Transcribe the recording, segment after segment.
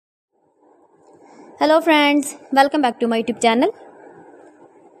Hello friends, welcome back to my YouTube channel.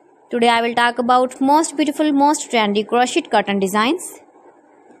 Today I will talk about most beautiful, most trendy crochet curtain designs.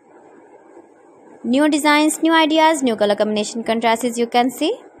 New designs, new ideas, new color combination contrasts you can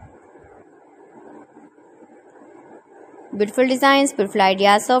see. Beautiful designs, beautiful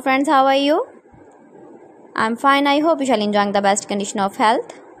ideas. So friends, how are you? I'm fine. I hope you shall enjoy the best condition of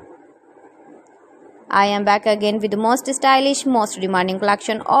health. I am back again with the most stylish, most demanding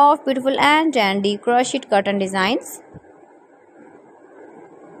collection of beautiful and trendy crochet curtain designs.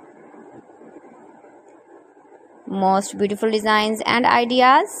 Most beautiful designs and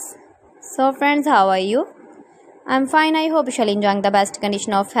ideas. So friends, how are you? I'm fine. I hope you shall enjoy the best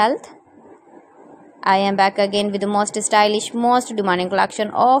condition of health. I am back again with the most stylish, most demanding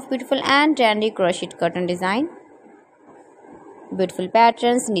collection of beautiful and trendy crochet curtain design. Beautiful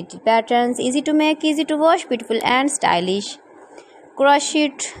patterns, knitted patterns, easy to make, easy to wash, beautiful and stylish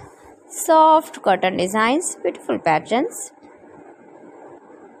crochet soft curtain designs, beautiful patterns.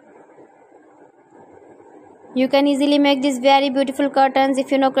 You can easily make these very beautiful curtains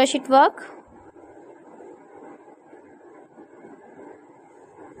if you know crochet work.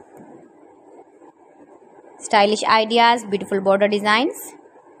 Stylish ideas, beautiful border designs.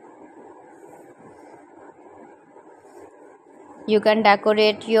 You can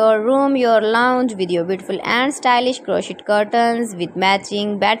decorate your room, your lounge with your beautiful and stylish crochet curtains with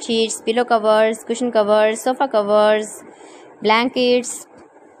matching bed sheets, pillow covers, cushion covers, sofa covers, blankets.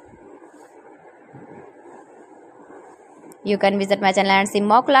 You can visit my channel and see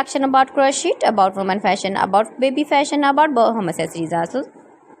more collection about crochet, about women fashion, about baby fashion, about home accessories also.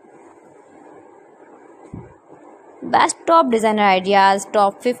 Best top designer ideas,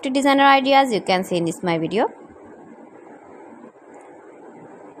 top 50 designer ideas you can see in this my video.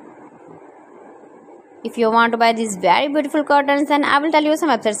 If you want to buy these very beautiful curtains, then I will tell you some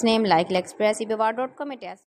websites name like AliExpress, eBay.com, etc.